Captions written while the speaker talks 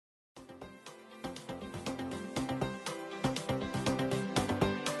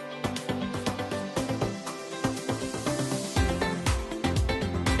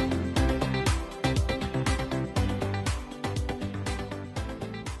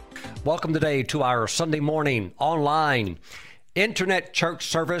Welcome today to our Sunday morning online internet church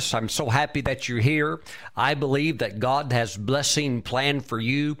service. I'm so happy that you're here. I believe that God has blessing planned for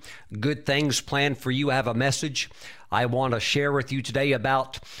you, good things planned for you. I have a message I want to share with you today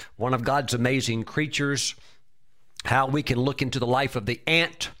about one of God's amazing creatures, how we can look into the life of the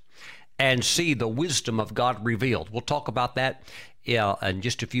ant and see the wisdom of God revealed. We'll talk about that in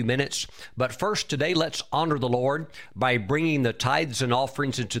just a few minutes. But first, today, let's honor the Lord by bringing the tithes and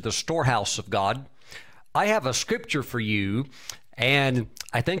offerings into the storehouse of God. I have a scripture for you, and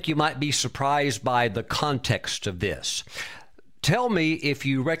I think you might be surprised by the context of this. Tell me if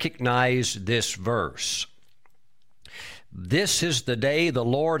you recognize this verse. This is the day the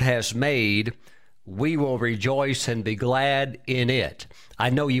Lord has made. We will rejoice and be glad in it. I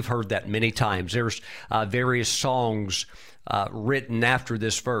know you've heard that many times. There's various songs written after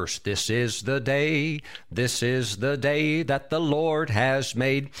this verse. This is the day that the Lord has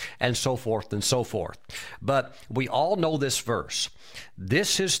made, and so forth and so forth. But we all know this verse.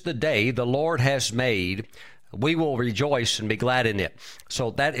 This is the day the Lord has made. We will rejoice and be glad in it.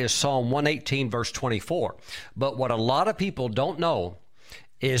 So that is Psalm 118, verse 24. But what a lot of people don't know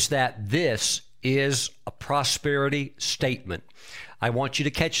is that this is a prosperity statement. I want you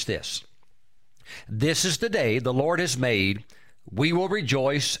to catch this. This is the day the Lord has made. We will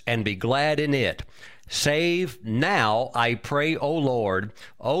rejoice and be glad in it. Save now, I pray, O Lord.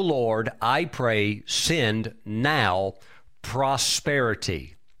 O Lord, I pray, send now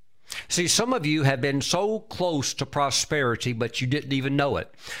prosperity. See, some of you have been so close to prosperity, but you didn't even know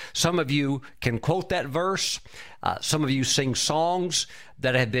it. Some of you can quote that verse. Some of you sing songs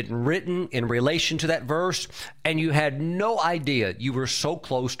that have been written in relation to that verse, and you had no idea you were so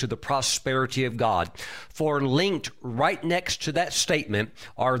close to the prosperity of God. For linked right next to that statement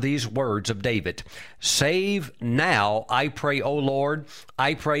are these words of David. Save now, I pray, O Lord.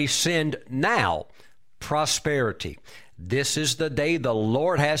 I pray, send now prosperity. This is the day the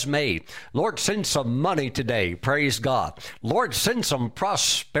Lord has made. Lord, send some money today. Praise God. Lord, send some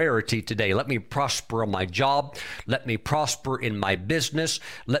prosperity today. Let me prosper on my job. Let me prosper in my business.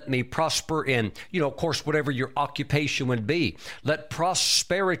 Let me prosper in, of course, whatever your occupation would be. Let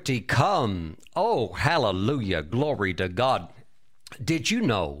prosperity come. Oh, hallelujah. Glory to God. Did you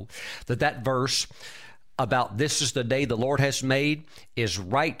know that verse about this is the day the Lord has made is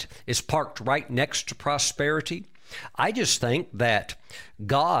parked right next to prosperity? I just think that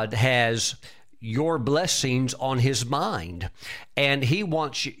God has your blessings on his mind, and he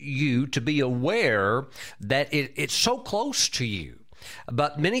wants you to be aware that it's so close to you.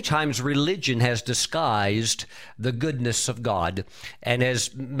 But many times religion has disguised the goodness of God and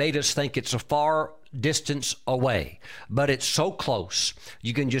has made us think it's a far distance away, but it's so close.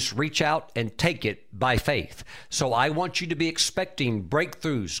 You can just reach out and take it by faith. So I want you to be expecting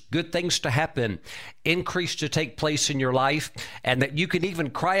breakthroughs, good things to happen, increase to take place in your life, and that you can even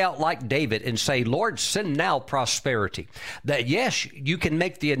cry out like David and say, Lord, send now prosperity. That yes, you can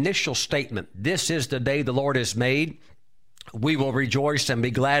make the initial statement, this is the day the Lord has made. We will rejoice and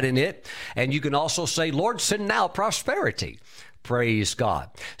be glad in it. And you can also say, Lord, send now prosperity. Praise God.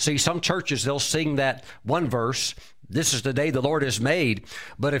 See, some churches, they'll sing that one verse, this is the day the Lord has made.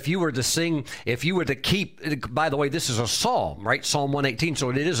 But if you were to keep, by the way, this is a psalm, right? Psalm 118, so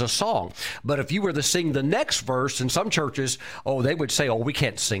it is a song. But if you were to sing the next verse, in some churches, they would say, we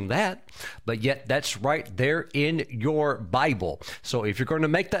can't sing that. But yet that's right there in your Bible. So if you're going to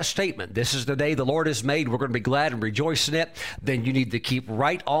make that statement, this is the day the Lord has made, we're going to be glad and rejoice in it, then you need to keep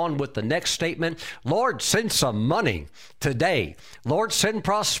right on with the next statement. Lord, send some money today. Lord, send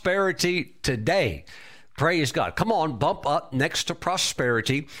prosperity today. Praise God. Come on, bump up next to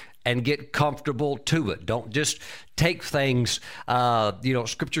prosperity and get comfortable to it. Don't just take things,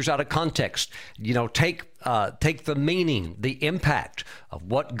 scriptures out of context. Take the meaning, the impact of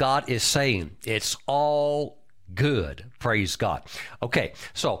what God is saying. It's all good. Praise God. Okay,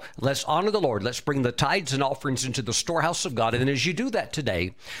 so let's honor the Lord. Let's bring the tithes and offerings into the storehouse of God. And as you do that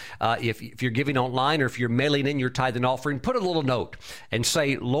today, if you're giving online or if you're mailing in your tithe and offering, put a little note and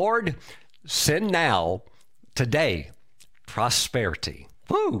say, Lord, send now, today, prosperity.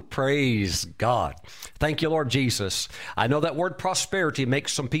 Woo, praise God. Thank you, Lord Jesus. I know that word prosperity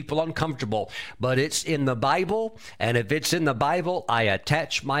makes some people uncomfortable, but it's in the Bible, and if it's in the Bible, I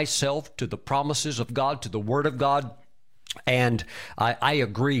attach myself to the promises of God, to the Word of God, And I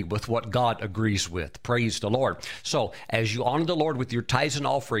agree with what God agrees with. Praise the Lord. So as you honor the Lord with your tithes and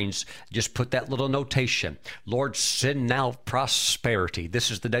offerings, just put that little notation. Lord, send now prosperity. This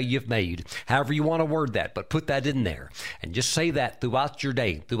is the day you've made. However you want to word that, but put that in there. And just say that throughout your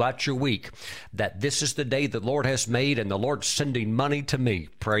day, throughout your week, that this is the day the Lord has made and the Lord's sending money to me.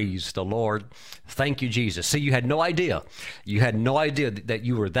 Praise the Lord. Thank you, Jesus. See, you had no idea. You had no idea that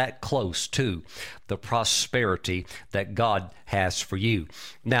you were that close to the prosperity that God has for you.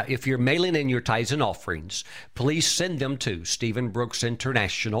 Now, if you're mailing in your tithes and offerings, please send them to Stephen Brooks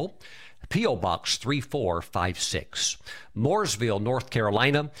International, P.O. Box 3456, Mooresville, North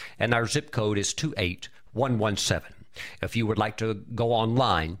Carolina, and our zip code is 28117. If you would like to go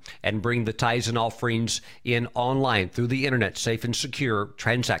online and bring the tithes and offerings in online through the internet, safe and secure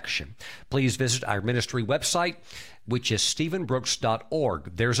transaction, please visit our ministry website, which is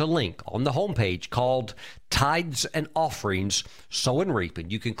stephenbrooks.org. There's a link on the homepage called Tithes and Offerings, Sow and Reap.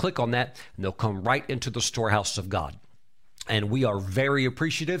 And you can click on that, and they'll come right into the storehouse of God. And we are very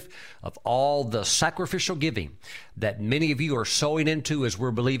appreciative of all the sacrificial giving that many of you are sowing into as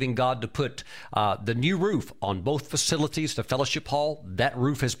we're believing God to put the new roof on both facilities, the fellowship hall. That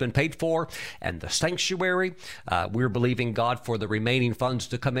roof has been paid for, and the sanctuary. We're believing God for the remaining funds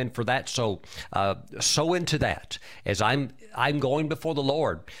to come in for that. So sow into that as I'm going before the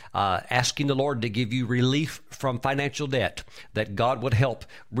Lord, asking the Lord to give you relief from financial debt, that God would help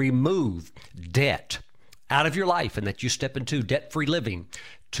remove debt out of your life and that you step into debt-free living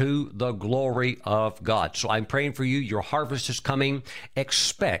to the glory of God. So I'm praying for you. Your harvest is coming.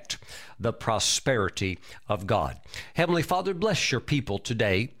 Expect the prosperity of God. Heavenly Father, bless your people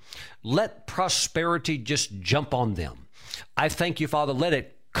today. Let prosperity just jump on them. I thank you, Father. Let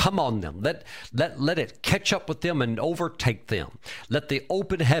it come on them. Let it catch up with them and overtake them. Let the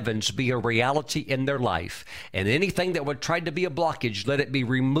open heavens be a reality in their life. And anything that would try to be a blockage, let it be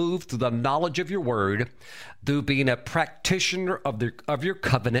removed through the knowledge of your word, through being a practitioner of your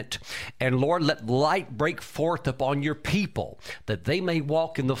covenant. And Lord, let light break forth upon your people, that they may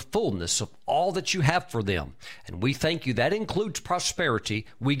walk in the fullness of all that you have for them. And we thank you. That includes prosperity.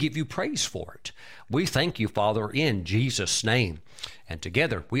 We give you praise for it. We thank you, Father, in Jesus' name. And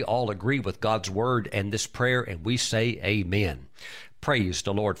together, we all agree with God's word and this prayer, and we say amen. Praise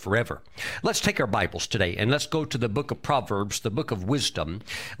the Lord forever. Let's take our Bibles today, and let's go to the book of Proverbs, the book of wisdom.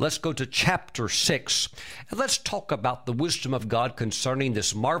 Let's go to chapter 6, and let's talk about the wisdom of God concerning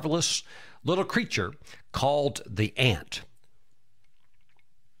this marvelous little creature called the ant.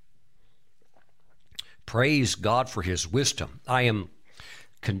 Praise God for his wisdom. I am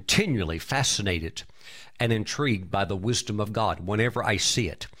continually fascinated and intrigued by the wisdom of God whenever I see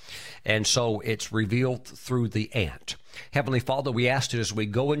it. And so it's revealed through the ant. Heavenly Father, we ask that as we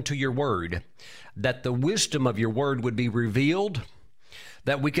go into your word, that the wisdom of your word would be revealed,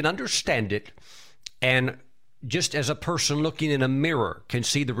 that we can understand it, and just as a person looking in a mirror can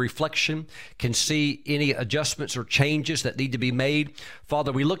see the reflection, can see any adjustments or changes that need to be made.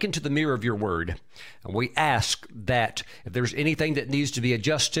 Father, we look into the mirror of your word, and we ask that if there's anything that needs to be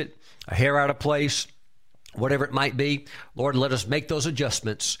adjusted, a hair out of place, whatever it might be, Lord, let us make those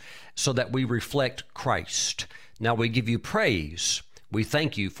adjustments so that we reflect Christ. Now we give you praise. We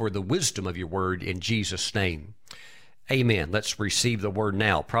thank you for the wisdom of your word in Jesus' name. Amen. Let's receive the word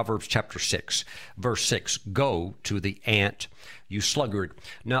now. Proverbs chapter 6, verse 6. Go to the ant, you sluggard.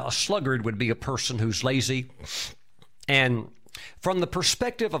 Now, a sluggard would be a person who's lazy. And from the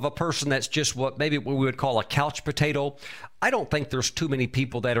perspective of a person that's just what maybe we would call a couch potato, I don't think there's too many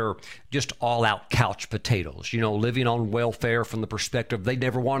people that are just all-out couch potatoes, living on welfare from the perspective they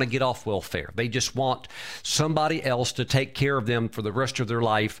never want to get off welfare. They just want somebody else to take care of them for the rest of their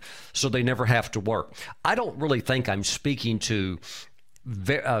life so they never have to work. I don't really think I'm speaking to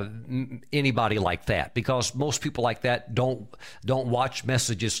anybody like that, because most people like that don't watch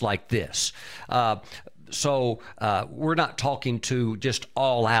messages like this. So we're not talking to just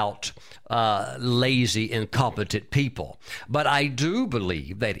all-out lazy, incompetent people. But I do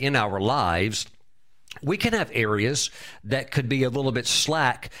believe that in our lives, we can have areas that could be a little bit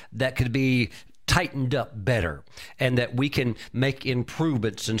slack, that could be tightened up better, and that we can make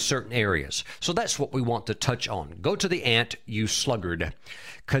improvements in certain areas. So that's what we want to touch on. Go to the ant, you sluggard.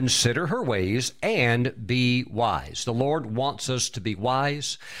 Consider her ways and be wise. The Lord wants us to be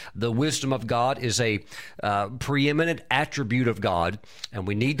wise. The wisdom of God is a preeminent attribute of God, and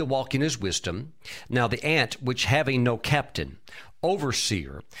we need to walk in his wisdom. Now the ant, which having no captain,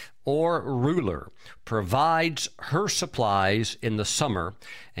 overseer, or ruler, provides her supplies in the summer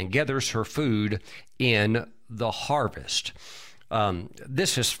and gathers her food in the harvest.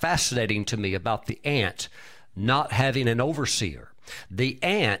 This is fascinating to me about the ant, not having an overseer. The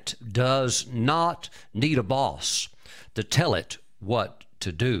ant does not need a boss to tell it what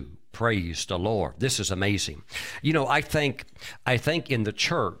to do. Praise the Lord. This is amazing. You know, I think in the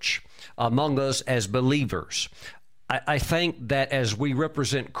church, among us as believers, I think that as we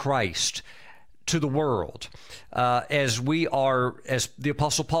represent Christ to the world, as we are, as the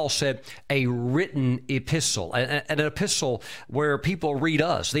Apostle Paul said, a written epistle, an epistle where people read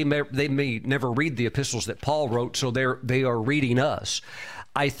us. They may never read the epistles that Paul wrote, so they are reading us.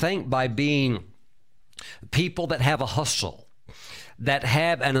 I think by being people that have a hustle, that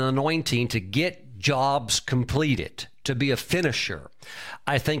have an anointing to get jobs completed, to be a finisher,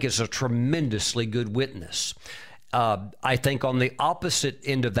 I think is a tremendously good witness. I think on the opposite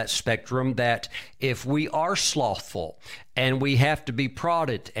end of that spectrum, that if we are slothful and we have to be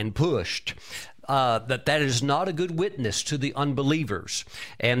prodded and pushed, that is not a good witness to the unbelievers,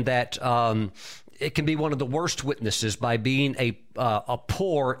 and that it can be one of the worst witnesses by being a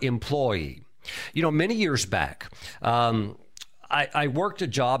poor employee. You know, many years back, I worked a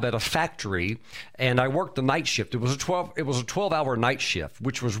job at a factory, and I worked the night shift. It was a 12-hour night shift,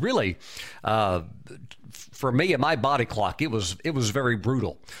 which was really, for me and my body clock, it was very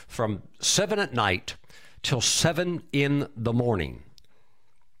brutal. From 7 at night till 7 in the morning.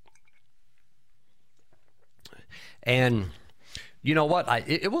 And you know what?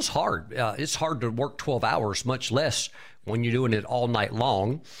 It was hard. It's hard to work 12 hours, much less when you're doing it all night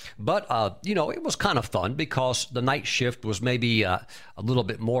long. But, you know, it was kind of fun because the night shift was maybe a little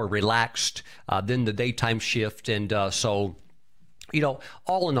bit more relaxed than the daytime shift. And so, you know,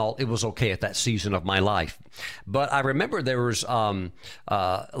 all in all, it was okay at that season of my life. But I remember there was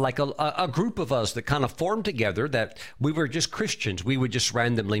like a group of us that kind of formed together, that we were just Christians. We would just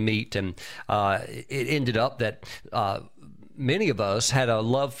randomly meet, and it ended up that many of us had a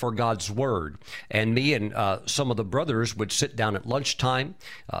love for God's Word, and me and some of the brothers would sit down at lunchtime,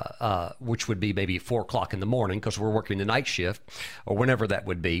 which would be maybe 4 o'clock in the morning because we're working the night shift, or whenever that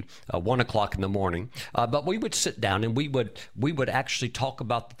would be, 1 o'clock in the morning. But we would sit down and we would actually talk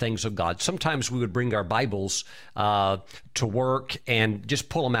about the things of God. Sometimes we would bring our Bibles to work and just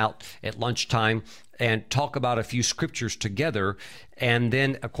pull them out at lunchtime and talk about a few scriptures together. And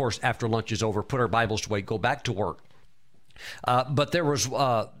then, of course, after lunch is over, put our Bibles away, go back to work. But there was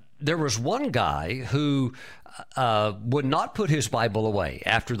one guy who would not put his Bible away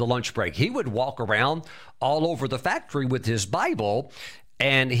after the lunch break. He would walk around all over the factory with his Bible,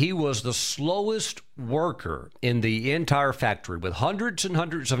 and he was the slowest worker in the entire factory. With hundreds and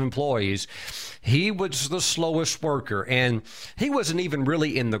hundreds of employees, he was the slowest worker, and he wasn't even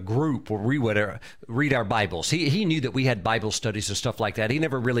really in the group where we would read our Bibles. He knew that we had Bible studies and stuff like that. He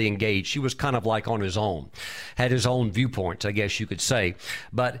never really engaged. He was kind of like on his own, had his own viewpoints, I guess you could say.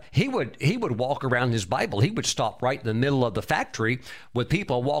 But he would walk around his Bible. He would stop right in the middle of the factory with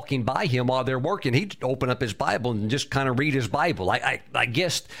people walking by him while they're working. He'd open up his Bible and just kind of read his Bible. I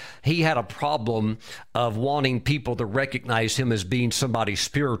guess he had a problem of wanting people to recognize him as being somebody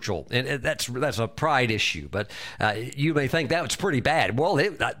spiritual, and that's a pride issue. But you may think that was pretty bad. Well,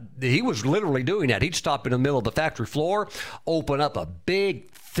 he was literally doing that. He'd stop in the middle of the factory floor, open up a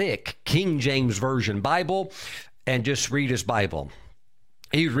big, thick King James Version Bible, and just read his Bible.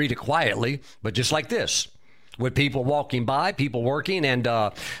 He'd read it quietly, but just like this, with people walking by, people working. And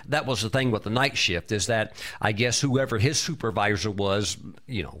that was the thing with the night shift, is that I guess whoever his supervisor was,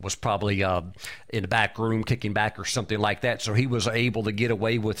 was probably in the back room kicking back or something like that. So he was able to get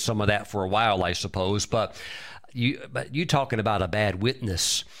away with some of that for a while, I suppose. But you talking about a bad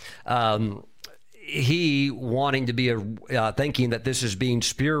witness. He wanting to be thinking that this is being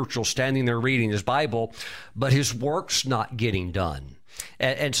spiritual, standing there reading his Bible, but his work's not getting done.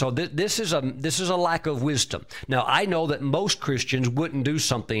 And so this is a lack of wisdom. Now, I know that most Christians wouldn't do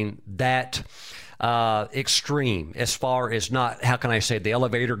something that extreme, as far as not, how can I say, the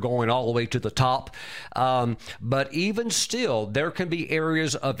elevator going all the way to the top. But even still, there can be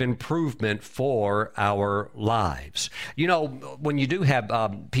areas of improvement for our lives. When you do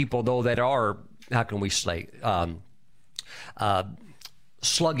have people, though, that are, how can we say,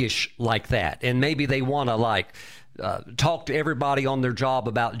 sluggish like that, and maybe they want to talk to everybody on their job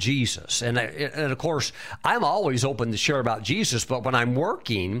about Jesus. And of course, I'm always open to share about Jesus, but when I'm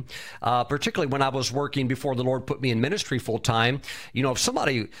working, particularly when I was working before the Lord put me in ministry full time, if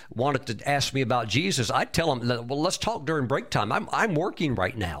somebody wanted to ask me about Jesus, I'd tell them, well, let's talk during break time. I'm working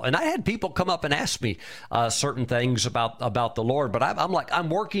right now. And I had people come up and ask me certain things about the Lord, but I'm like, I'm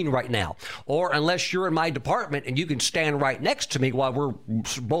working right now. Or unless you're in my department and you can stand right next to me while we're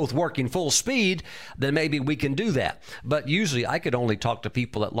both working full speed, then maybe we can do that. that. But usually I could only talk to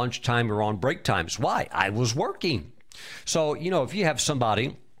people at lunchtime or on break times. Why? I was working. So, if you have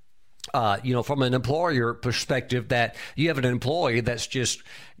somebody, from an employer perspective, that you have an employee that's just,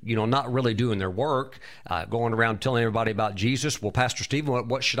 not really doing their work, going around telling everybody about Jesus. Well, Pastor Stephen,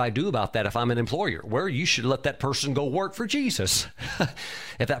 what should I do about that if I'm an employer? Well, you should let that person go work for Jesus.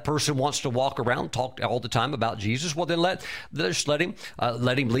 If that person wants to walk around, talk all the time about Jesus, well, then just let him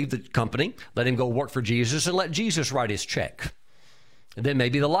leave the company, let him go work for Jesus, and let Jesus write his check. And then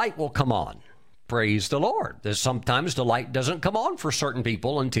maybe the light will come on. Praise the Lord. Sometimes the light doesn't come on for certain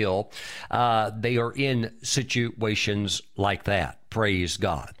people until they are in situations like that. Praise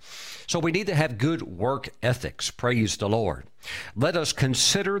God. So we need to have good work ethics. Praise the Lord. Let us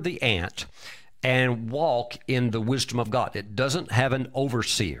consider the ant and walk in the wisdom of God. It doesn't have an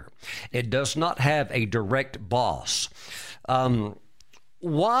overseer. It does not have a direct boss.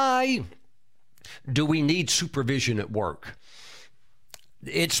 Why do we need supervision at work?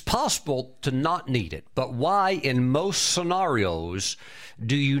 It's possible to not need it, but why in most scenarios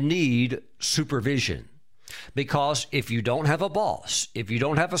do you need supervision? Because if you don't have a boss, if you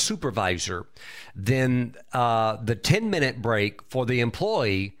don't have a supervisor, then the 10-minute break for the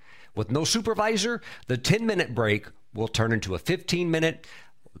employee with no supervisor, the 10-minute break will turn into a 15-minute,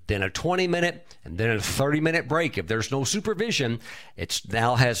 then a 20-minute, and then a 30-minute break. If there's no supervision, it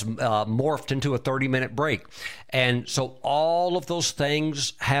now has morphed into a 30-minute break. And so all of those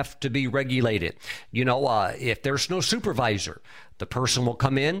things have to be regulated. If there's no supervisor, the person will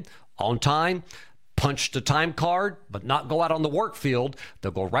come in on time, punch the time card, but not go out on the work field.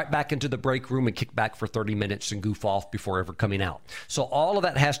 They'll go right back into the break room and kick back for 30 minutes and goof off before ever coming out. So all of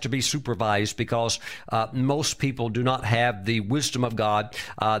that has to be supervised because most people do not have the wisdom of God.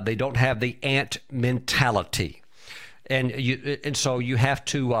 They don't have the ant mentality. And so you have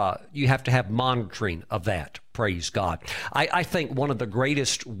to have monitoring of that. Praise God. I think one of the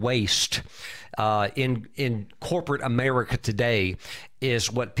greatest waste in corporate America today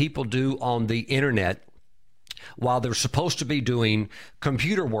is what people do on the internet while they're supposed to be doing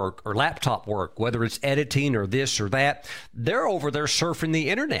computer work or laptop work, whether it's editing or this or that. They're over there surfing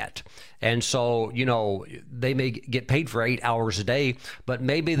the internet. And so, they may get paid for 8 hours a day, but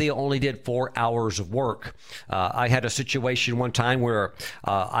maybe they only did 4 hours of work. I had a situation one time where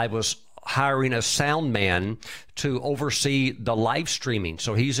I was hiring a sound man to oversee the live streaming.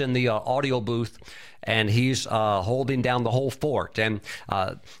 So he's in the audio booth and he's holding down the whole fort. And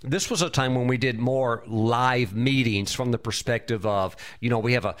this was a time when we did more live meetings from the perspective of,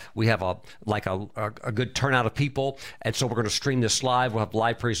 we have a good turnout of people, and so we're going to stream this live. We'll have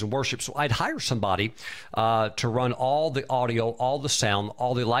live praise and worship. So I'd hire somebody to run all the audio, all the sound,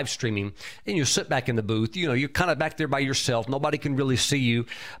 all the live streaming, and you sit back in the booth. You're kind of back there by yourself. Nobody can really see you,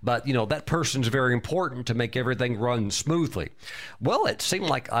 but that person's very important to make everything run smoothly. Well, it seemed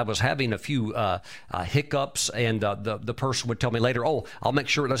like I was having a few hiccups, and the person would tell me later, "Oh, I'll make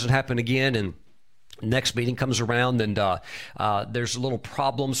sure it doesn't happen again." And next meeting comes around, and there's little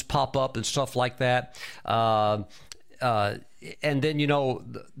problems pop up and stuff like that. And then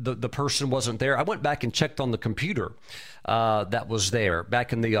the person wasn't there. I went back and checked on the computer that was there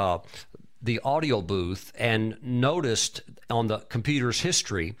back in the audio booth, and noticed on the computer's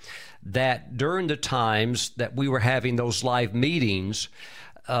history that during the times that we were having those live meetings,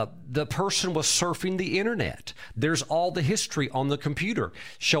 the person was surfing the internet. There's all the history on the computer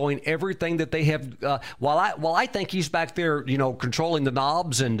showing everything that they have. While I think he's back there, controlling the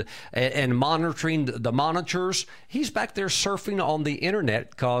knobs and monitoring the monitors, he's back there surfing on the internet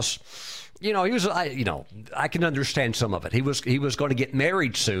because he was, I can understand some of it. He was going to get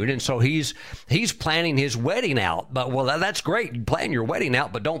married soon, and so he's planning his wedding out. But that's great. You plan your wedding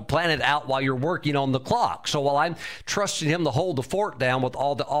out, but don't plan it out while you're working on the clock. So while I'm trusting him to hold the fort down with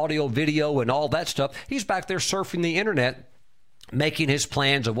all the audio, video, and all that stuff, he's back there surfing the internet, making his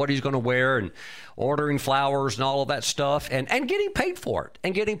plans of what he's going to wear and ordering flowers and all of that stuff, and getting paid for it.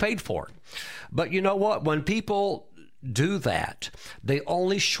 But you know what? When people do that, they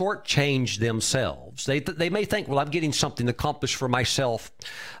only shortchange themselves. They may think, well, I'm getting something accomplished for myself,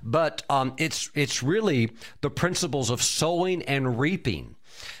 but it's really the principles of sowing and reaping,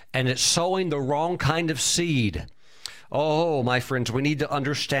 and it's sowing the wrong kind of seed. Oh, my friends, we need to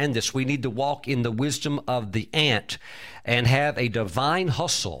understand this. We need to walk in the wisdom of the ant and have a divine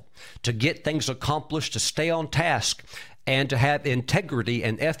hustle to get things accomplished, to stay on task, and to have integrity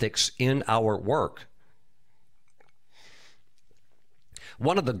and ethics in our work.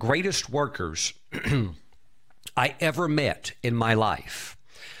 One of the greatest workers I ever met in my life,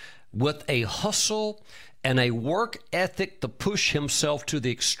 with a hustle and a work ethic to push himself to the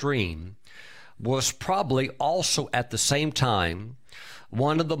extreme, was probably also at the same time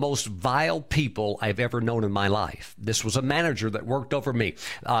one of the most vile people I've ever known in my life. This was a manager that worked over me.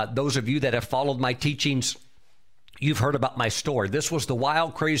 Those of you that have followed my teachings, you've heard about my story. This was the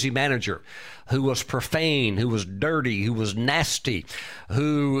wild, crazy manager who was profane, who was dirty, who was nasty,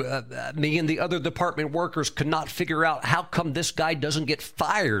 who me and the other department workers could not figure out how come this guy doesn't get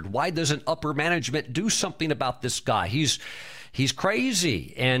fired. Why doesn't upper management do something about this guy? He's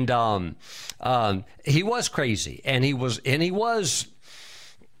crazy, and he was crazy, and he was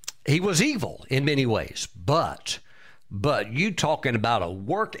evil in many ways. But you talking about a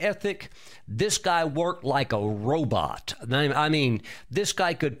work ethic? This guy worked like a robot. I mean, this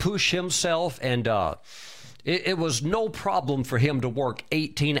guy could push himself, and it was no problem for him to work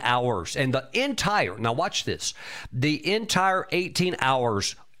 18 hours. And now watch this, the entire 18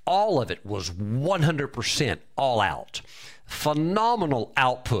 hours, all of it was 100% all out. Phenomenal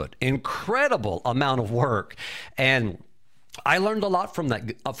output, incredible amount of work. And I learned a lot from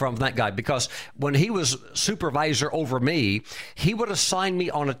that guy, because when he was supervisor over me, he would assign me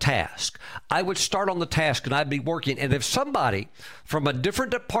on a task. I would start on the task and I'd be working. And if somebody from a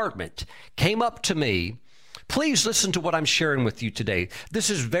different department came up to me, please listen to what I'm sharing with you today. This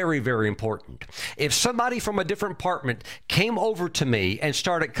is very, very important. If somebody from a different department came over to me and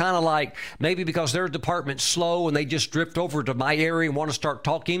started kind of like, maybe because their department's slow and they just drift over to my area and want to start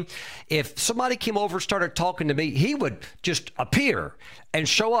talking, if somebody came over and started talking to me, he would just appear and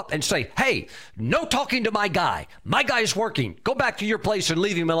show up and say, "Hey, no talking to my guy. My guy's working. Go back to your place and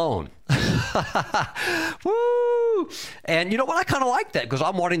leave him alone." Woo! And you know what? I kind of like that, because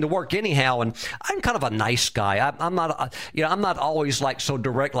I'm wanting to work anyhow, and I'm kind of a nice guy. I'm not, I'm not always like so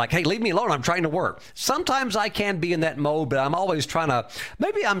direct, like, "Hey, leave me alone. I'm trying to work." Sometimes I can be in that mode, but I'm always trying to.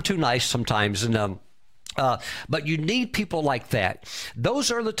 Maybe I'm too nice sometimes, and but you need people like that.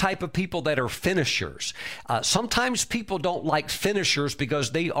 Those are the type of people that are finishers. Sometimes people don't like finishers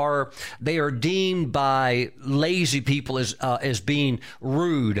because they are deemed by lazy people as being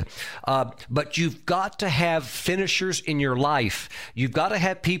rude. But you've got to have finishers in your life. You've got to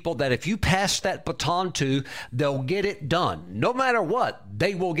have people that if you pass that baton to, they'll get it done. No matter what,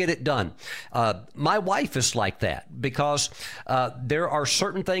 they will get it done. My wife is like that, because there are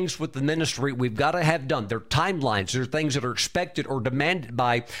certain things with the ministry we've got to have done. There are timelines. There are things that are expected or demanded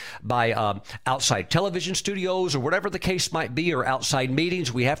by outside television studios or whatever the case might be, or outside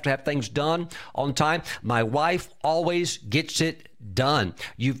meetings. We have to have things done on time. My wife always gets it done.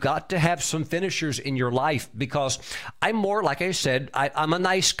 You've got to have some finishers in your life, because I'm more, like I said, I'm a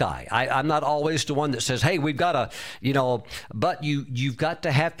nice guy. I'm not always the one that says, "Hey, we've got to," but you've got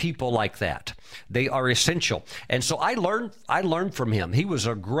to have people like that. They are essential. And so I learned from him. He was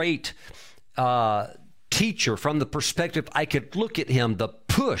a great teacher from the perspective I could look at him. The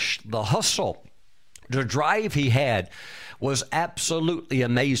push, the hustle, the drive he had was absolutely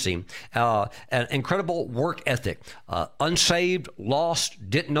amazing. An incredible work ethic. Unsaved, lost,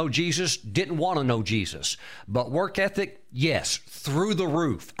 didn't know Jesus, didn't want to know Jesus. But work ethic, yes, through the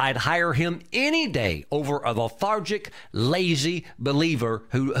roof. I'd hire him any day over a lethargic, lazy believer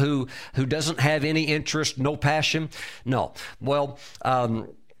who doesn't have any interest, no passion. No. Well,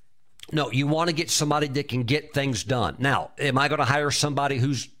 no, you want to get somebody that can get things done. Now, am I going to hire somebody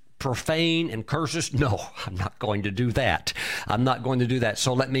who's profane and curses? No, I'm not going to do that. I'm not going to do that.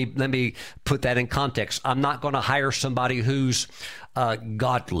 So let me put that in context. I'm not going to hire somebody who's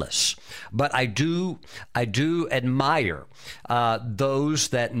godless. But I do admire those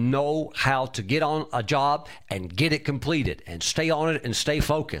that know how to get on a job and get it completed and stay on it and stay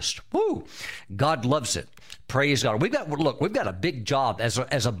focused. Woo! God loves it. Praise God. We've got a big job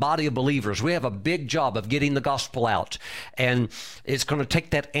as a body of believers. We have a big job of getting the gospel out. And it's going to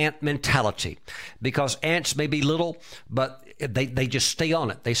take that ant mentality, because ants may be little, but they just stay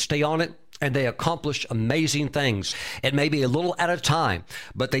on it. They stay on it, and they accomplish amazing things. It may be a little at a time,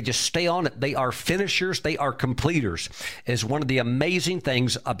 but they just stay on it. They are finishers. They are completers. Is one of the amazing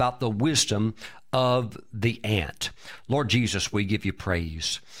things about the wisdom of the ant. Lord Jesus, we give you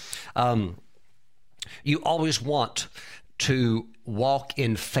praise. You always want to walk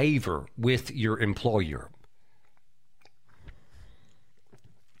in favor with your employer.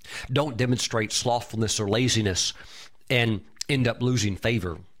 Don't demonstrate slothfulness or laziness and end up losing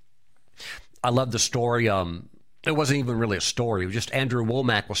favor. I love the story. It wasn't even really a story. It was just Andrew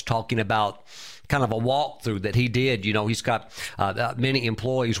Womack was talking about kind of a walkthrough that he did. You know, he's got many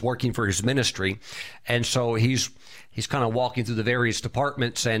employees working for his ministry. And so he's kind of walking through the various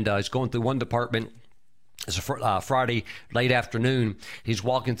departments, and he's going through one department. It's a Friday late afternoon. He's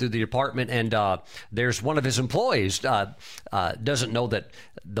walking through the apartment, and there's one of his employees doesn't know that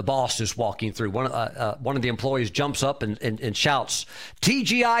the boss is walking through. One of the employees jumps up and shouts,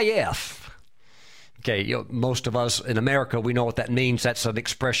 "TGIF." Okay, most of us in America, we know what that means. That's an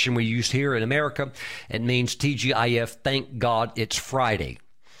expression we use here in America. It means TGIF, thank God it's Friday.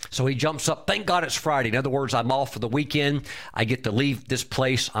 So he jumps up, thank God it's Friday. In other words, I'm off for the weekend. I get to leave this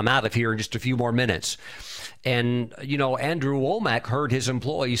place. I'm out of here in just a few more minutes. And, Andrew Womack heard his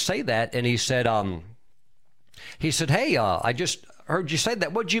employee say that, and he said, hey, I just heard you say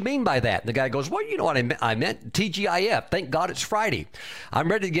that. What do you mean by that? And the guy goes, well, you know what I meant, TGIF, thank God it's Friday. I'm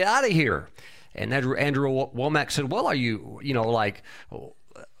ready to get out of here. And Andrew Womack said, well, are you,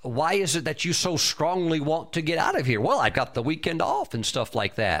 why is it that you so strongly want to get out of here? Well, I got the weekend off and stuff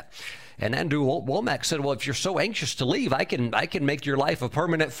like that. And Andrew Womack said, well, if you're so anxious to leave, I can make your life a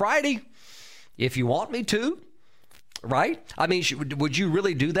permanent Friday if you want me to, right? I mean, would you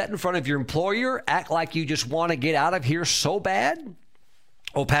really do that in front of your employer? Act like you just want to get out of here so bad?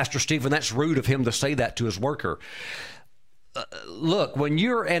 Oh, Pastor Stephen, that's rude of him to say that to his worker. Look, when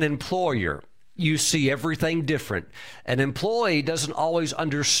you're an employer, you see everything different. An employee doesn't always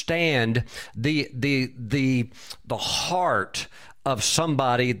understand the heart of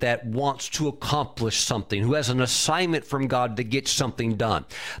somebody that wants to accomplish something, who has an assignment from God to get something done.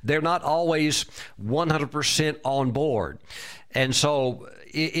 They're not always 100% on board. And so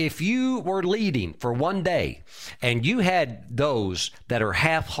if you were leading for one day and you had those that are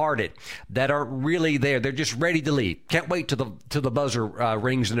half-hearted, that aren't really there, they're just ready to leave, can't wait till the buzzer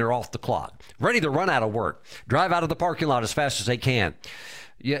rings and they're off the clock, ready to run out of work, drive out of the parking lot as fast as they can.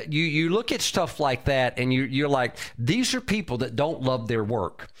 You look at stuff like that and you're like, these are people that don't love their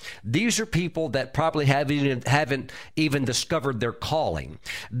work. These are people that probably haven't even discovered their calling.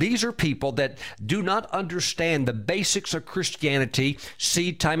 These are people that do not understand the basics of Christianity,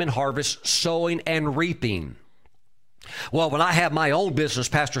 seed time and harvest, sowing and reaping. Well, when I have my own business,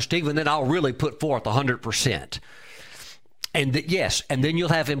 Pastor Stephen, then I'll really put forth 100%. And yes, and then you'll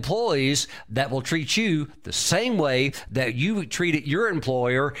have employees that will treat you the same way that you treated your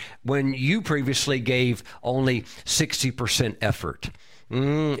employer when you previously gave only 60% effort.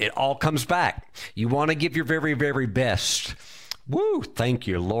 It all comes back. You want to give your very, very best. Woo, thank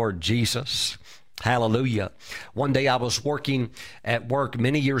you, Lord Jesus. Hallelujah. One day I was working at work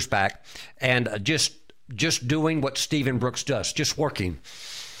many years back and just doing what Stephen Brooks does, just working.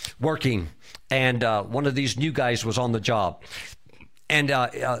 And one of these new guys was on the job. And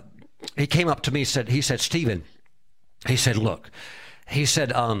he came up to me and he said, Stephen, he said, look, he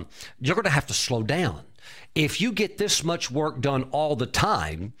said, you're going to have to slow down. If you get this much work done all the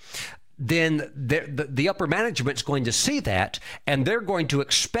time, then the upper management's going to see that, and they're going to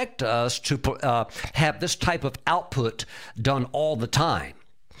expect us to have this type of output done all the time.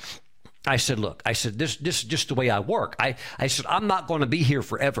 I said, look, this is just the way I work. I said, I'm not going to be here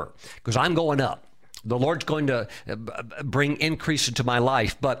forever because I'm going up. The Lord's going to bring increase into my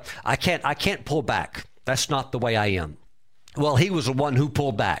life, but I can't pull back. That's not the way I am. Well, he was the one who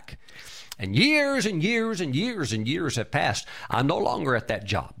pulled back. And years and years and years and years have passed. I'm no longer at that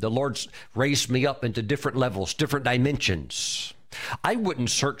job. The Lord's raised me up into different levels, different dimensions. I wouldn't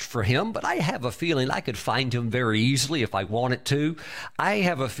search for him, but I have a feeling I could find him very easily if I wanted to. I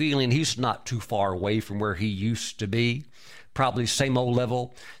have a feeling he's not too far away from where he used to be. Probably same old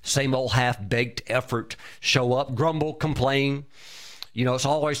level, same old half-baked effort. Show up, grumble, complain. It's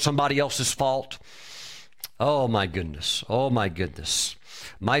always somebody else's fault. Oh, my goodness. Oh, my goodness.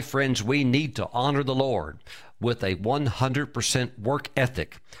 My friends, we need to honor the Lord with a 100% work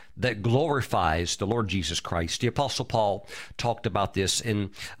ethic that glorifies the Lord Jesus Christ. The Apostle Paul talked about this in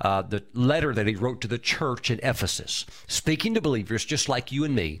the letter that he wrote to the church in Ephesus. Speaking to believers just like you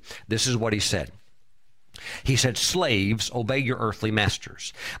and me, this is what he said. He said, slaves, obey your earthly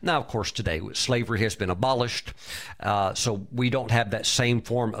masters. Now, of course, today slavery has been abolished, so we don't have that same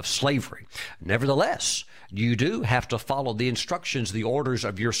form of slavery. Nevertheless, you do have to follow the instructions, the orders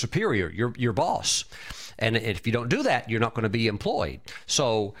of your superior, your boss. And if you don't do that, you're not going to be employed.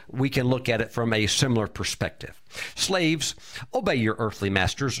 So we can look at it from a similar perspective. Slaves, obey your earthly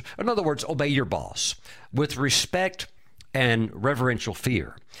masters. In other words, obey your boss with respect and reverential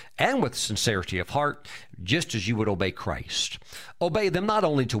fear, and with sincerity of heart, just as you would obey Christ. Obey them not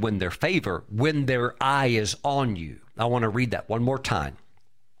only to win their favor, when their eye is on you. I want to read that one more time.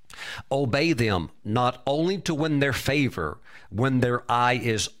 Obey them not only to win their favor, when their eye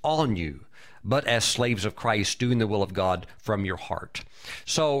is on you, but as slaves of Christ, doing the will of God from your heart.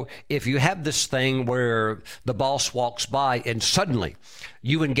 So if you have this thing where the boss walks by and suddenly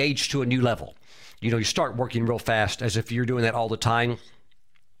you engage to a new level, You start working real fast as if you're doing that all the time.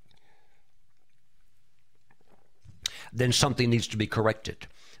 Then something needs to be corrected,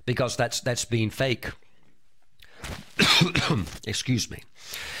 because that's being fake. Excuse me.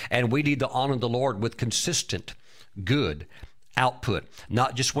 And we need to honor the Lord with consistent, good output,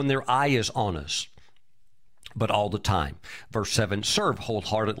 not just when their eye is on us, but all the time. Verse 7, serve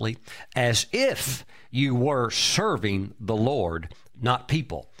wholeheartedly as if you were serving the Lord, not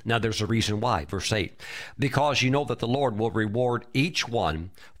people. Now there's a reason why. Verse 8, because you know that the Lord will reward each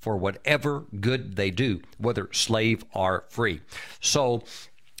one for whatever good they do, whether slave or free. So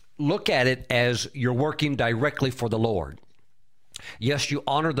look at it as you're working directly for the Lord. Yes, you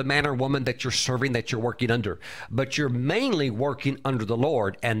honor the man or woman that you're serving, that you're working under, but you're mainly working under the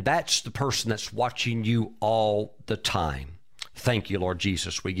Lord, and that's the person that's watching you all the time. Thank you, Lord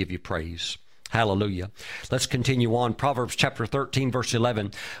Jesus. We give you praise. Hallelujah. Let's continue on. Proverbs chapter 13, verse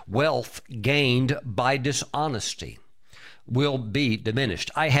 11. Wealth gained by dishonesty will be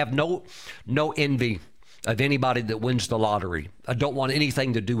diminished. I have no envy of anybody that wins the lottery. I don't want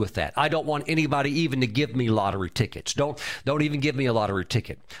anything to do with that. I don't want anybody even to give me lottery tickets. Don't even give me a lottery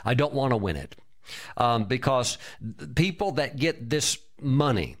ticket. I don't want to win it. Because people that get this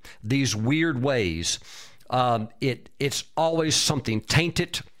money, these weird ways, it's always something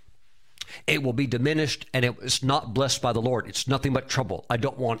tainted. It will be diminished, and it's not blessed by the Lord. It's nothing but trouble. I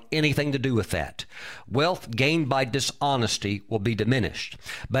don't want anything to do with that. Wealth gained by dishonesty will be diminished,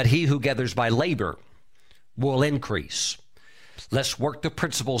 but he who gathers by labor will increase. Let's work the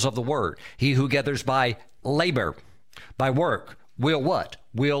principles of the word. He who gathers by labor, by work, will what?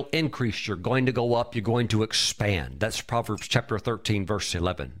 Will increase. You're going to go up. You're going to expand. That's Proverbs chapter 13, verse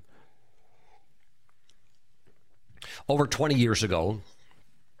 11. Over 20 years ago,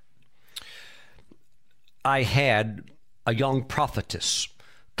 I had a young prophetess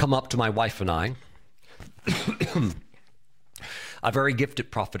come up to my wife and I, a very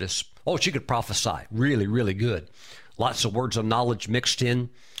gifted prophetess. Oh, she could prophesy. Really, really good. Lots of words of knowledge mixed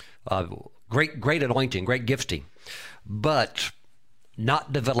in. Great anointing, great gifting, but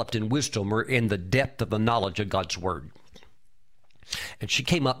not developed in wisdom or in the depth of the knowledge of God's word. And she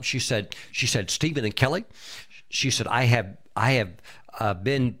came up and she said, Stephen and Kelly, she said, I have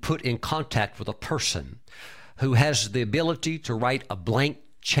been put in contact with a person who has the ability to write a blank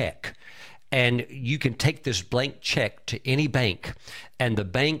check. And you can take this blank check to any bank, and the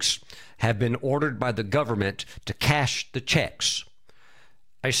banks have been ordered by the government to cash the checks.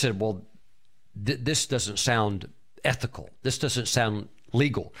 I said, well, this doesn't sound ethical. This doesn't sound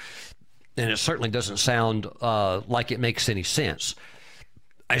legal. And it certainly doesn't sound like it makes any sense.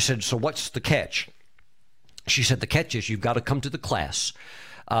 I said, so what's the catch? She said, the catch is you've got to come to the class,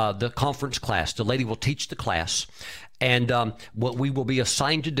 the conference class. The lady will teach the class. And what we will be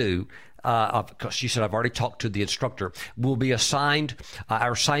assigned to do, because she said, I've already talked to the instructor, we'll be assigned,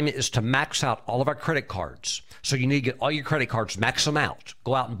 our assignment is to max out all of our credit cards. So you need to get all your credit cards, max them out.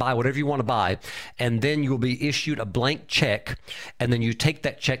 Go out and buy whatever you want to buy. And then you'll be issued a blank check. And then you take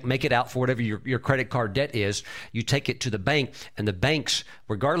that check, make it out for whatever your credit card debt is. You take it to the bank, and the banks,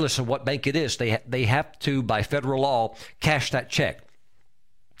 regardless of what bank it is, they have to, by federal law, cash that check.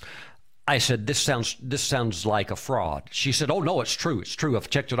 I said, this sounds like a fraud. She said, oh, no, it's true. It's true. I've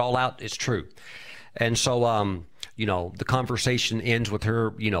checked it all out. It's true. And so, the conversation ends with her,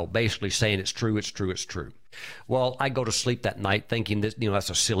 basically saying it's true, it's true, it's true. Well, I go to sleep that night thinking that, that's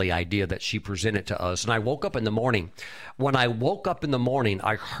a silly idea that she presented to us. And I woke up in the morning. When I woke up in the morning,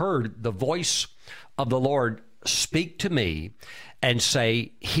 I heard the voice of the Lord speak to me and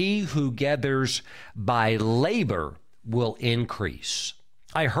say, he who gathers by labor will increase.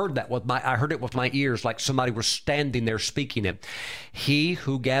 I heard that I heard it with my ears, like somebody was standing there speaking it. He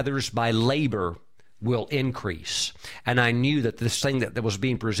who gathers by labor will increase. And I knew that this thing that was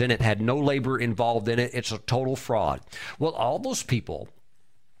being presented had no labor involved in it. It's a total fraud. Well, all those people,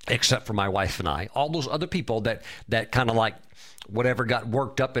 except for my wife and I, all those other people that kind of like whatever got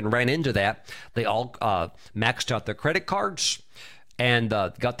worked up and ran into that, they all maxed out their credit cards and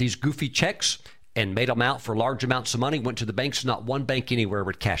got these goofy checks and made them out for large amounts of money, went to the banks. Not one bank anywhere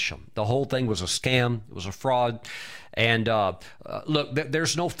would cash them. The whole thing was a scam. It was a fraud. And look,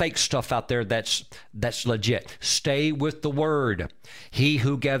 there's no fake stuff out there that's legit. Stay with the word. He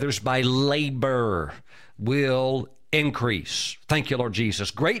who gathers by labor will increase. Thank you, Lord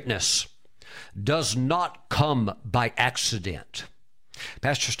Jesus. Greatness does not come by accident.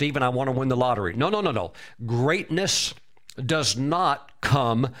 Pastor Stephen, I want to win the lottery. No. Greatness does not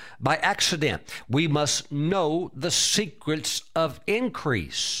come by accident. We must know the secrets of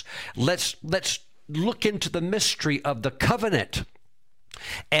increase. Let's look into the mystery of the covenant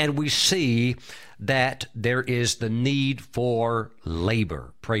And we see that there is the need for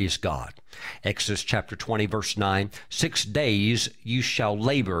labor. Praise God. Exodus chapter 20, verse 9, 6 days you shall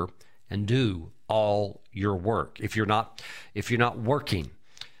labor and do all your work. If you're not working,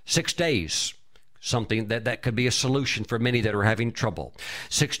 6 days, something that could be a solution for many that are having trouble.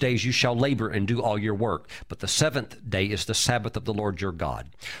 6 days you shall labor and do all your work, but the seventh day is the Sabbath of the Lord your God.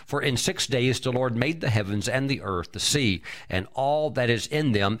 For in 6 days the Lord made the heavens and the earth, the sea, and all that is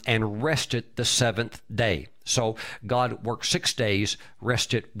in them, and rested the seventh day. So God worked 6 days,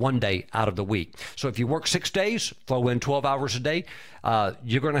 rested 1 day out of the week. So if you work 6 days, throw in 12 hours a day,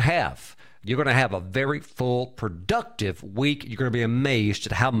 you're going to have a very full, productive week. You're going to be amazed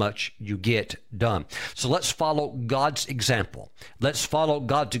at how much you get done. So let's follow God's example. Let's follow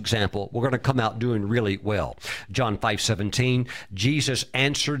God's example. We're going to come out doing really well. John 5:17, Jesus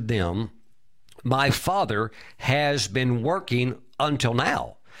answered them, my Father has been working until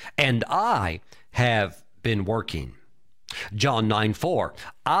now, and I have been working. John 9:4,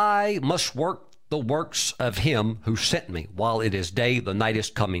 I must work the works of him who sent me. While it is day, the night is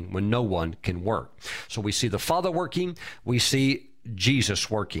coming when no one can work. So we see the Father working. We see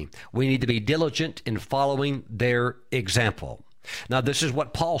Jesus working. We need to be diligent in following their example. Now, this is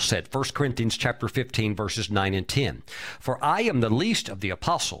what Paul said, 1 Corinthians chapter 15, verses 9 and 10. For I am the least of the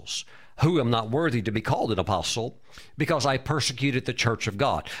apostles, who am not worthy to be called an apostle, because I persecuted the church of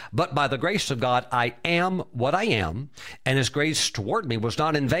God. But by the grace of God, I am what I am, and his grace toward me was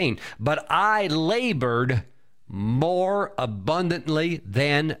not in vain. But I labored more abundantly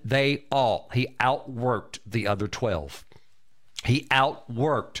than they all. He outworked the other 12. He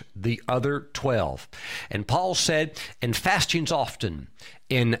outworked the other 12. And Paul said, in fastings often,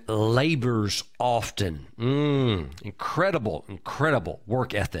 in labors often. Incredible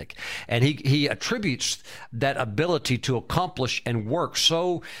work ethic. And he attributes that ability to accomplish and work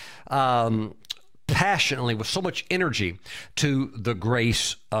so passionately, with so much energy, to the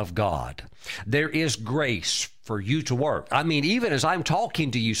grace of God. There is grace for you to work. I mean, even as I'm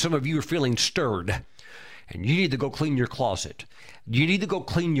talking to you, some of you are feeling stirred. And you need to go clean your closet. You need to go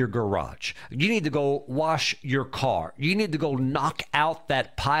clean your garage. You need to go wash your car. You need to go knock out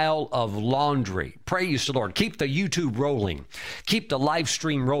that pile of laundry. Praise the Lord. Keep the YouTube rolling. Keep the live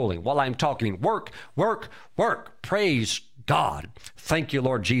stream rolling while I'm talking. Work, work, work. Praise God. Thank you,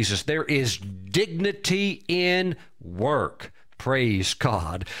 Lord Jesus. There is dignity in work. Praise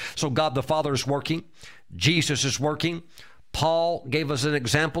God. So God the Father is working. Jesus is working. Paul gave us an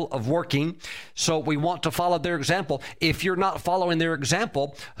example of working, so we want to follow their example. If you're not following their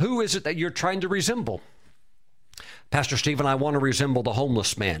example, who is it that you're trying to resemble? Pastor Stephen, I want to resemble the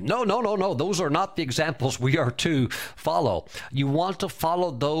homeless man. No. Those are not the examples we are to follow. You want to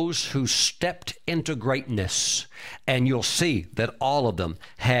follow those who stepped into greatness, and you'll see that all of them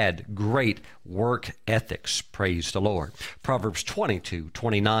had great work ethics. Praise the Lord. Proverbs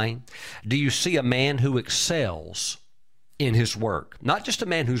 22:29. Do you see a man who excels in his work? Not just a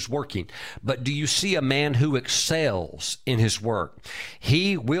man who's working, but do you see a man who excels in his work?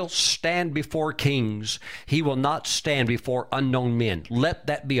 He will stand before kings. He will not stand before unknown men. Let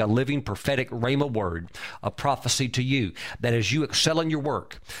that be a living prophetic rhema word, a prophecy to you, that as you excel in your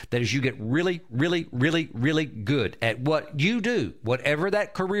work, that as you get really good at what you do, whatever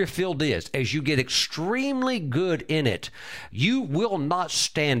that career field is, as you get extremely good in it, you will not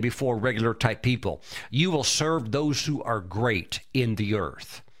stand before regular type people. You will serve those who are great in the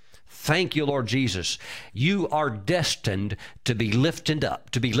earth. Thank you, Lord Jesus. You are destined to be lifted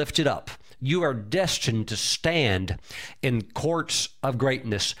up. You are destined to stand in courts of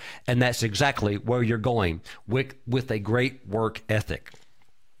greatness, and that's exactly where you're going with a great work ethic.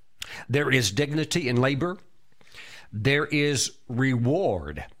 There is dignity in labor. There is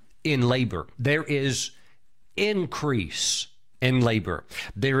reward in labor. There is increase in labor.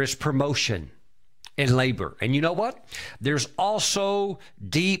 There is promotion in labor. And you know what? There's also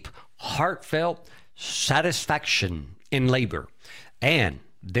deep, heartfelt satisfaction in labor. And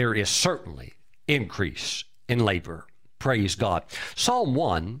there is certainly increase in labor. Praise God. Psalm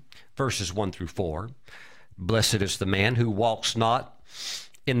 1, verses 1 through 4. Blessed is the man who walks not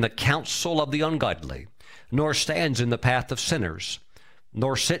in the counsel of the ungodly, nor stands in the path of sinners,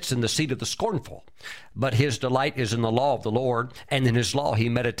 nor sits in the seat of the scornful. But his delight is in the law of the Lord, and in his law he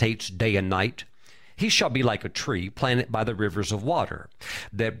meditates day and night. He shall be like a tree planted by the rivers of water,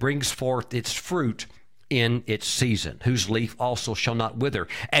 that brings forth its fruit in its season, whose leaf also shall not wither.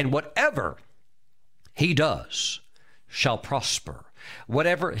 And whatever he does shall prosper.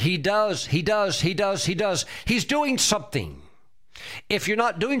 Whatever he does, he's doing something. If you're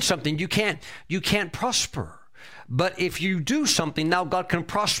not doing something, you can't prosper. But if you do something, now God can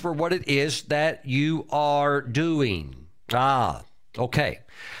prosper what it is that you are doing. Okay.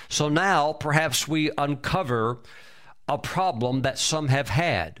 So now perhaps we uncover a problem that some have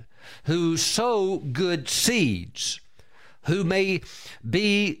had, who sow good seeds, who may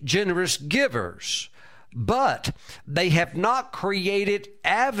be generous givers, but they have not created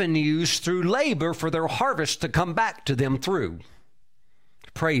avenues through labor for their harvest to come back to them through.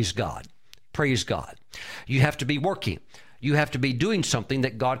 Praise God. Praise God. You have to be working. You have to be doing something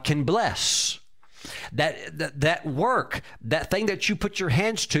that God can bless. That work, that thing that you put your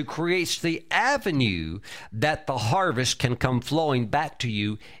hands to, creates the avenue that the harvest can come flowing back to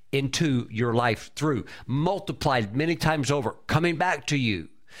you into your life through, multiplied many times over, coming back to you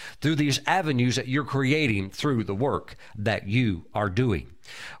through these avenues that you're creating through the work that you are doing.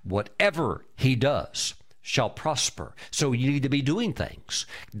 Whatever He does shall prosper. So you need to be doing things,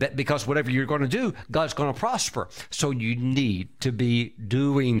 that because whatever you're going to do, God's going to prosper. So you need to be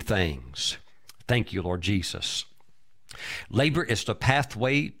doing things. Thank you, Lord Jesus. Labor is the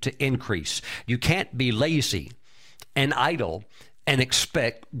pathway to increase. You can't be lazy and idle and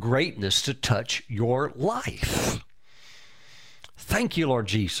expect greatness to touch your life. Thank you, Lord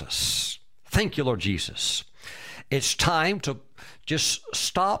Jesus. Thank you, Lord Jesus. It's time to just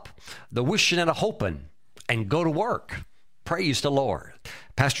stop the wishing and a hoping and go to work. Praise the Lord.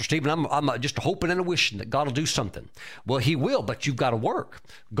 Pastor Stephen, I'm just hoping and a wishing that God will do something. Well, He will, but you've got to work.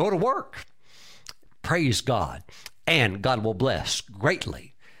 Go to work. Praise God. And God will bless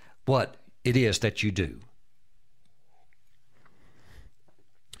greatly what it is that you do.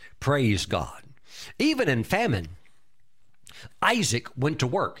 Praise God. Even in famine, Isaac went to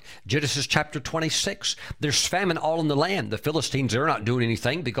work. Genesis chapter 26. There's famine all in the land. The Philistines, they're not doing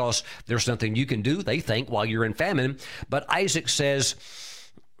anything because there's nothing you can do, they think, while you're in famine. But Isaac says,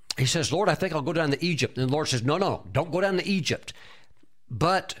 he says, Lord, I think I'll go down to Egypt. And the Lord says, no, don't go down to Egypt.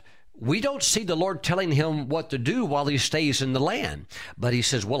 But we don't see the Lord telling him what to do while he stays in the land. But he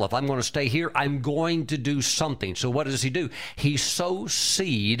says, well, if I'm going to stay here, I'm going to do something. So what does he do? He sows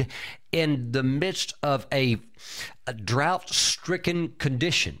seed in the midst of a drought-stricken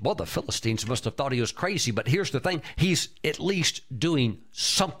condition. Well, the Philistines must have thought he was crazy, but here's the thing. He's at least doing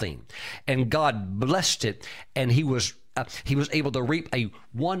something. And God blessed it, and he was able to reap a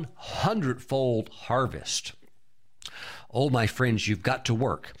 100-fold harvest. Oh, my friends, you've got to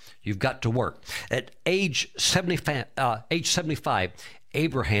work. You've got to work. At age 75,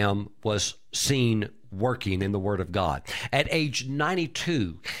 Abraham was seen working in the Word of God. At age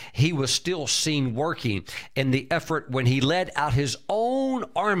 92, he was still seen working in the effort when he led out his own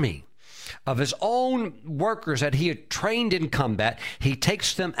army of his own workers that he had trained in combat. He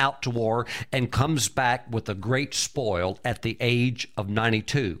takes them out to war and comes back with a great spoil at the age of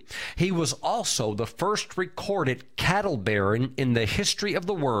 92. He was also the first recorded cattle baron in the history of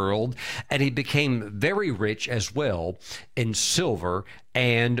the world, and he became very rich as well in silver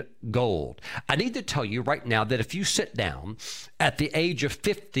and gold. I need to tell you right now that if you sit down at the age of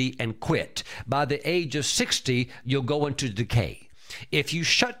 50 and quit, by the age of 60, you'll go into decay. If you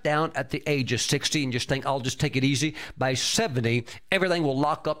shut down at the age of 60 and just think, I'll just take it easy, by 70, everything will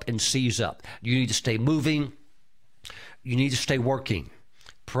lock up and seize up. You need to stay moving. You need to stay working.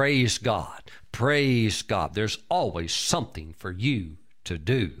 Praise God. Praise God. There's always something for you to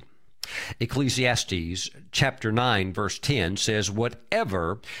do. Ecclesiastes chapter 9, verse 10 says,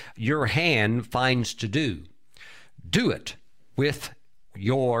 whatever your hand finds to do, do it with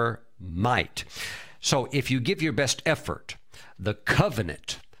your might. So if you give your best effort, the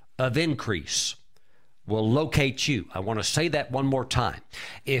covenant of increase will locate you. I want to say that one more time.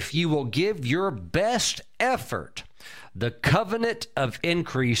 If you will give your best effort, the covenant of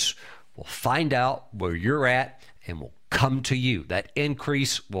increase will find out where you're at and will come to you. That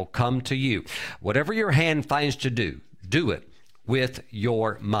increase will come to you. Whatever your hand finds to do, do it with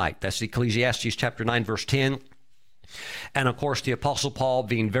your might. That's Ecclesiastes chapter 9, verse 10. And of course, the Apostle Paul,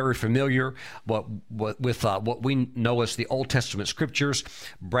 being very familiar with what we know as the Old Testament scriptures,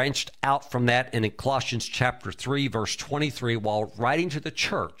 branched out from that in Colossians chapter 3, verse 23, while writing to the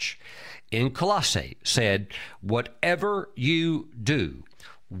church in Colossae, said, whatever you do,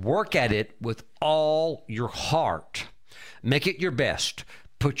 work at it with all your heart. Make it your best.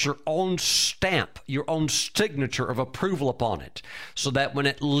 Put your own stamp, your own signature of approval upon it, so that when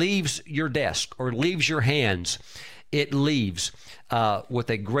it leaves your desk or leaves your hands, it leaves with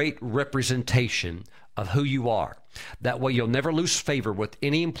a great representation of who you are. That way you'll never lose favor with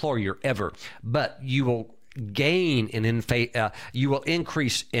any employer ever, but you will gain you will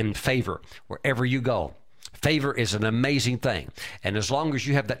increase in favor wherever you go. Favor is an amazing thing. And as long as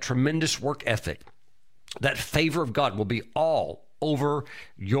you have that tremendous work ethic, That favor of God will be all over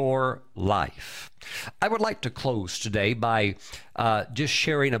your life. I would like to close today by just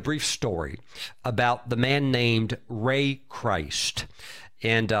sharing a brief story about the man named Ray Christ.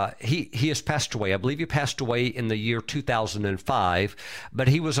 And he has passed away. I believe he passed away in the year 2005, but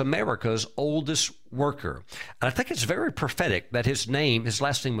he was America's oldest worker. And I think it's very prophetic that his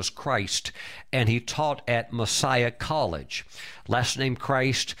last name was Christ, and he taught at Messiah College. Last name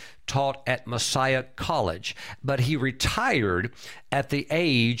Christ, taught at Messiah College, but he retired at the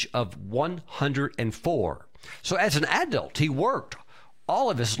age of 104. So as an adult, he worked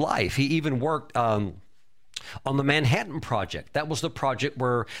all of his life. He even worked on the Manhattan Project. That was the project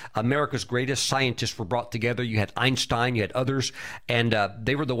where America's greatest scientists were brought together. You had Einstein, you had others, and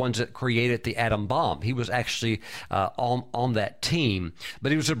they were the ones that created the atom bomb. He was actually on that team.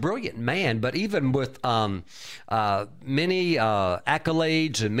 But he was a brilliant man. But even with many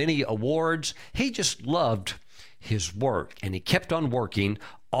accolades and many awards, he just loved his work. And he kept on working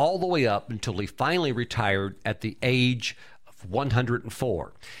all the way up until he finally retired at the age of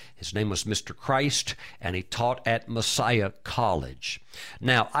 104. His name was Mr. Christ, and he taught at Messiah College.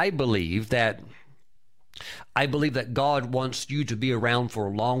 Now, I believe that God wants you to be around for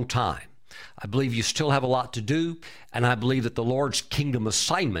a long time. I believe you still have a lot to do, and I believe that the Lord's kingdom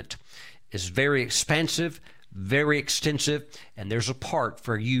assignment is very expansive, very extensive, and there's a part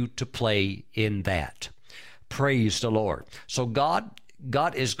for you to play in that. Praise the Lord. So God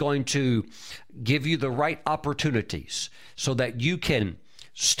is going to give you the right opportunities so that you can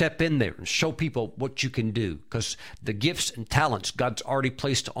step in there and show people what you can do, because the gifts and talents God's already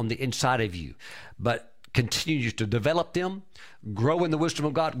placed on the inside of you. But continue to develop them, grow in the wisdom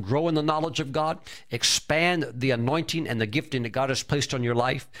of God, grow in the knowledge of God, expand the anointing and the gifting that God has placed on your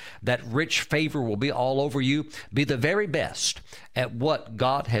life. That rich favor will be all over you. Be the very best at what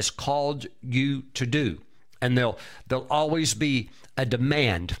God has called you to do. And there'll always be a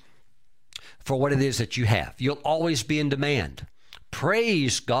demand for what it is that you have. You'll always be in demand.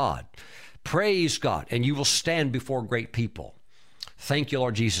 Praise God. Praise God. And you will stand before great people. Thank you,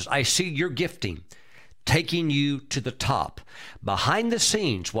 Lord Jesus. I see your gifting taking you to the top. Behind the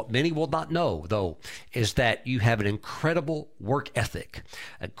scenes, what many will not know, though, is that you have an incredible work ethic.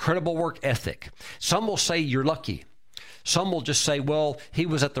 Incredible work ethic. Some will say you're lucky. Some will just say, well, he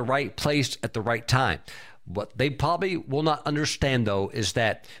was at the right place at the right time. What they probably will not understand, though, is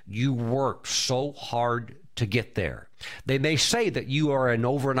that you worked so hard to get there. They may say that you are an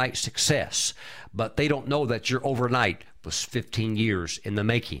overnight success, but they don't know that your overnight was 15 years in the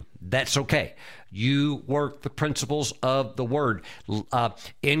making. That's okay. You work the principles of the word.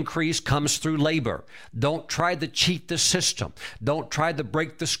 Increase comes through labor. Don't try to cheat the system. Don't try to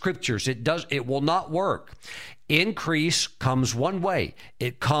break the scriptures. It will not work. Increase comes one way.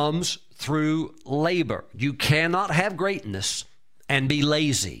 It comes through labor. You cannot have greatness and be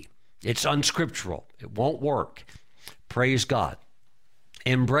lazy. It's unscriptural. It won't work. Praise God.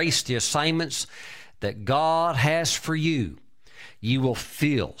 Embrace the assignments that God has for you. You will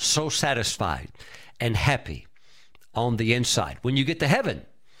feel so satisfied and happy on the inside. When you get to heaven,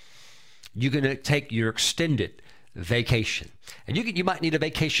 you're going to take your extended vacation. And you might need a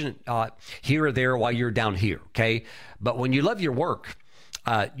vacation here or there while you're down here, okay? But when you love your work,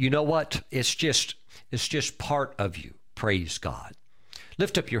 you know what? It's just part of you. Praise God.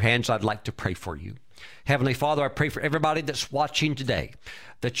 Lift up your hands. I'd like to pray for you. Heavenly Father, I pray for everybody that's watching today,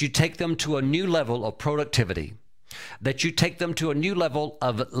 that you take them to a new level of productivity, that you take them to a new level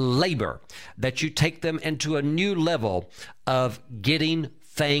of labor, that you take them into a new level of getting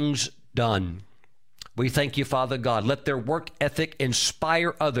things done. We thank you, Father God. Let their work ethic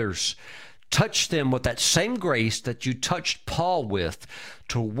inspire others. Touch them with that same grace that you touched Paul with,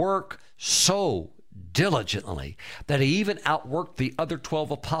 to work so diligently that he even outworked the other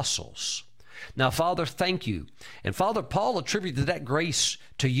 12 apostles. Now, Father, thank you. And Father, Paul attributed that grace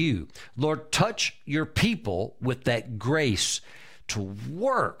to you. Lord, touch your people with that grace to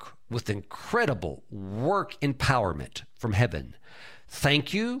work with incredible work empowerment from heaven.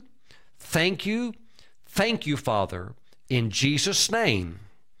 Thank you. Thank you. Thank you, Father. In Jesus' name,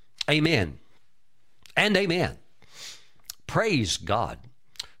 amen and amen. Praise God.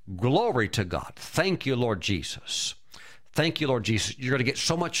 Glory to God. Thank you, Lord Jesus. Thank you, Lord Jesus. You're going to get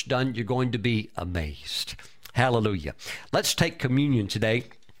so much done, you're going to be amazed. Hallelujah. Let's take communion today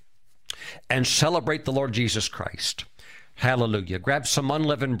and celebrate the Lord Jesus Christ. Hallelujah. Grab some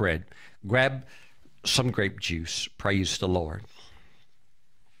unleavened bread. Grab some grape juice. Praise the Lord.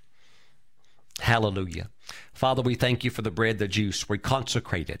 Hallelujah. Father, we thank you for the bread, the juice. We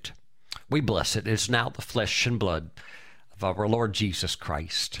consecrate it. We bless it. It's now the flesh and blood of our Lord Jesus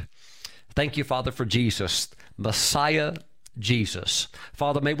Christ. Thank you, Father, for Jesus, Messiah Jesus.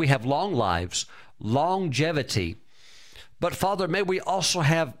 Father, may we have long lives, longevity, but Father, may we also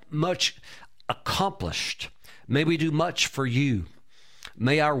have much accomplished. May we do much for you.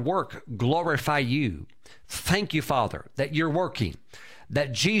 May our work glorify you. Thank you, Father, that you're working,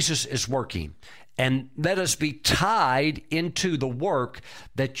 that Jesus is working, and let us be tied into the work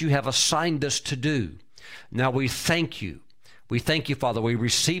that you have assigned us to do. Now we thank you. We thank you, Father. We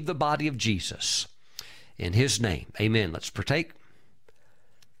receive the body of Jesus. In his name, amen. Let's partake.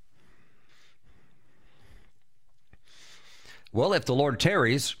 Well, if the Lord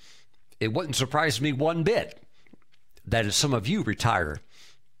tarries, it wouldn't surprise me one bit that as some of you retire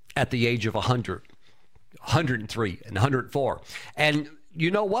at the age of 100, 103, and 104. And you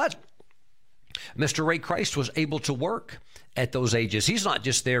know what? Mr. Ray Christ was able to work at those ages. He's not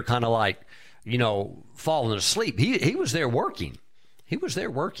just there kind of like, falling asleep. He was there working. He was there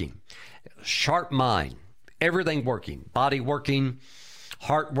working. Sharp mind, everything working, body working,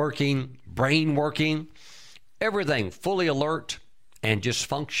 heart working, brain working, everything fully alert and just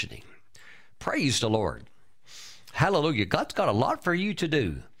functioning. Praise the Lord. Hallelujah. God's got a lot for you to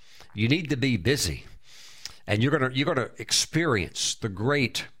do. You need to be busy, and you're gonna experience the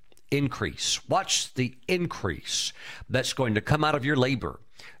great increase. Watch the increase that's going to come out of your labor.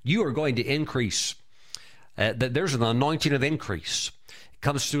 You are going to increase. There's an anointing of increase. It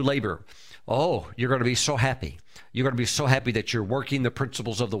comes through labor. Oh, you're going to be so happy. You're going to be so happy that you're working the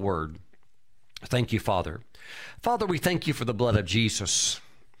principles of the word. Thank you, Father. Father, we thank you for the blood of Jesus.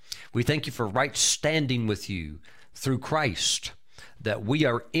 We thank you for right standing with you through Christ, that we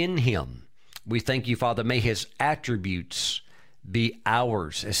are in him. We thank you, Father. May his attributes be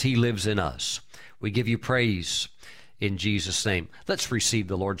ours as he lives in us. We give you praise in Jesus' name. Let's receive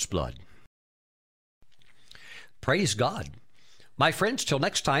the Lord's blood. Praise God. My friends, till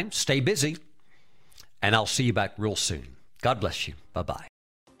next time, stay busy, and I'll see you back real soon. God bless you. Bye-bye.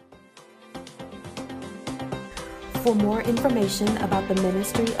 For more information about the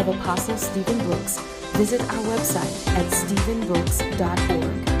ministry of Apostle Stephen Brooks, visit our website at stephenbrooks.org.